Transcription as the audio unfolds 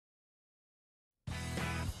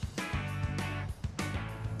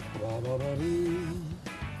Ba-ba-ba-doo.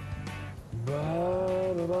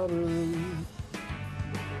 Ba-ba-ba-doo.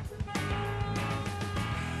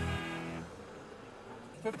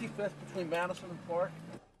 55th between Madison and Park.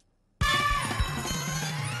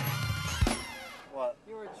 What?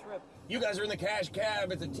 You're a trip. You guys are in the Cash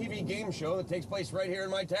Cab. It's a TV game show that takes place right here in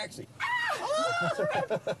my taxi. What is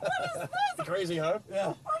this? Crazy, huh?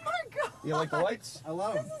 Yeah. Oh my God. You like the lights? I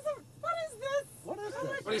love What it. is this? What is Oh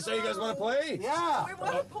my this? What do you say? You guys want to play? Yeah. We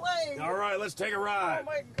want to play. All right, let's take a ride. Oh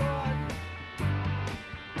my God.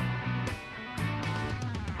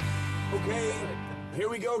 Okay, here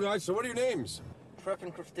we go, guys. So what are your names? Trip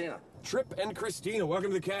and Cristina. Trip and Cristina.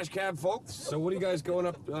 Welcome to the Cash Cab, folks. So what are you guys going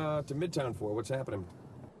up to Midtown for? What's happening?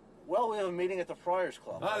 Well, we have a meeting at the Friars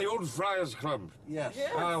Club. Ah, the old Friars Club. Yes. Yeah.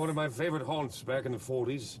 Ah, one of my favorite haunts back in the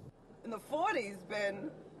 40s. In the 40s, Ben.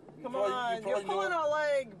 Come probably- on. you You're probably pulling know- our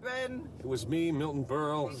leg, Ben. It was me, Milton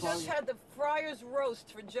Berle. We just had the Friars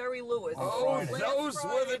roast for Jerry Lewis. Oh, Last those were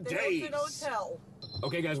Friday the at Hilton days. Hotel.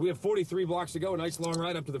 Okay, guys, we have 43 blocks to go. A nice long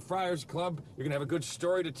ride up to the Friars Club. You're going to have a good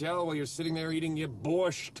story to tell while you're sitting there eating your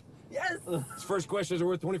borscht. Yes. This first questions are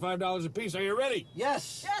worth $25 apiece. Are you ready?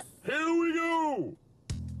 Yes. Yes. Here we go!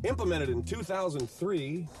 Implemented in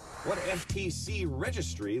 2003, what FTC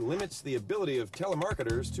registry limits the ability of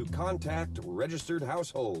telemarketers to contact registered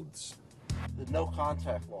households? The no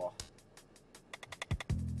contact law.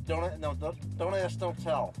 Don't ask, don't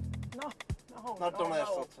tell. No. Not don't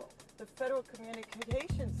ask, don't tell. The Federal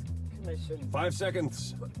Communications Commission. 5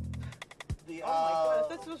 seconds. The Oh my God,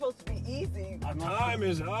 this was supposed to be easy. I'm not Time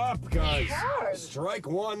is up, guys. hard. Strike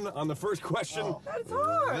one on the first question. Oh. That's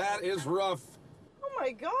hard. That is rough. Oh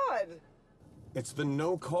my God. It's the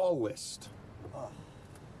no-call list.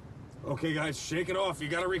 Okay, guys, shake it off. You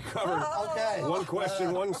got to recover. Okay. One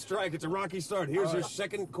question, one strike. It's a rocky start. Here's your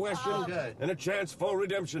second question Okay. and a chance for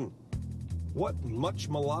redemption. What much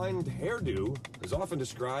maligned hairdo is often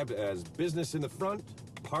described as business in the front,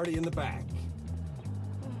 party in the back?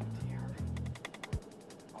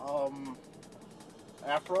 Oh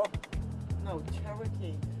dear. Afro. No,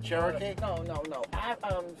 Cherokee. Cherokee? No.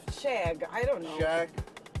 Shag. I don't know. Shag.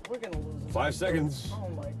 We're gonna lose. 5 seconds. Oh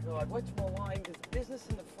my God. What's maligned is business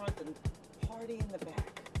in the front and party in the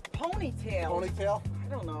back. Ponytail. Ponytail. I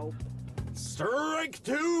don't know. Strike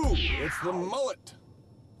two. It's the mullet.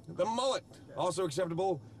 The mullet. Also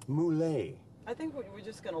acceptable, moulet. I think we're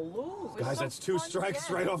just gonna lose. We're Guys, so that's two fun strikes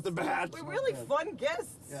guests. right off the bat. We're really fun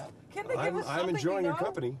guests. Yeah. Can they give us something I'm enjoying to your know?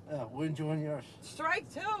 company. Yeah, we're enjoying yours.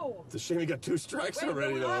 Strike two. It's a shame you got two strikes Wait,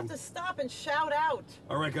 already, we'll though. have to stop and shout out.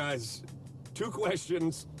 All right, guys. 2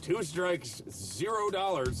 questions, 2 strikes,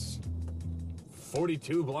 $0.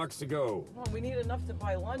 42 blocks to go. Well, we need enough to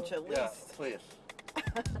buy lunch at Yeah, least. please.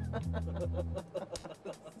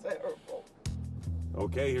 Terrible.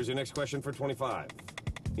 Okay, here's your next question for 25.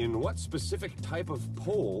 In what specific type of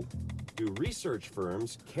poll do research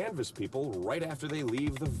firms canvass people right after they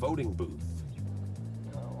leave the voting booth?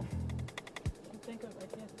 No. I can't think.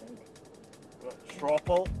 Straw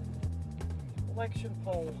poll. Election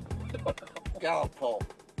poll. Gallup poll.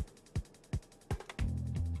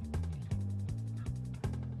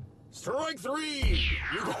 Strike three!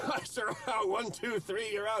 You guys are out. 1, 2, 3,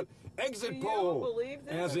 you're out. Exit Can you poll. believe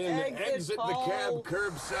this? As in exit the poll. cab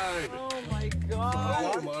curbside. Oh my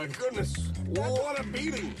God. Oh my goodness. What a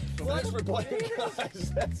beating. Thanks for playing,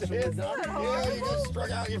 guys. That's it. Isn't that Yeah, you just horrible?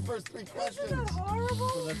 struck out your first 3 Isn't questions. that horrible?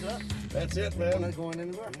 So that's it. That's it, We're man. not going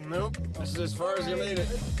anywhere. Nope. This is as far as you made it.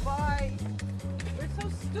 Bye. We're so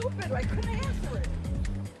stupid. I couldn't answer it.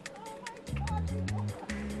 Oh my God.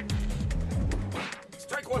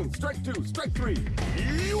 Strike 1, strike 2, strike 3.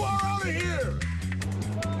 You are out of here.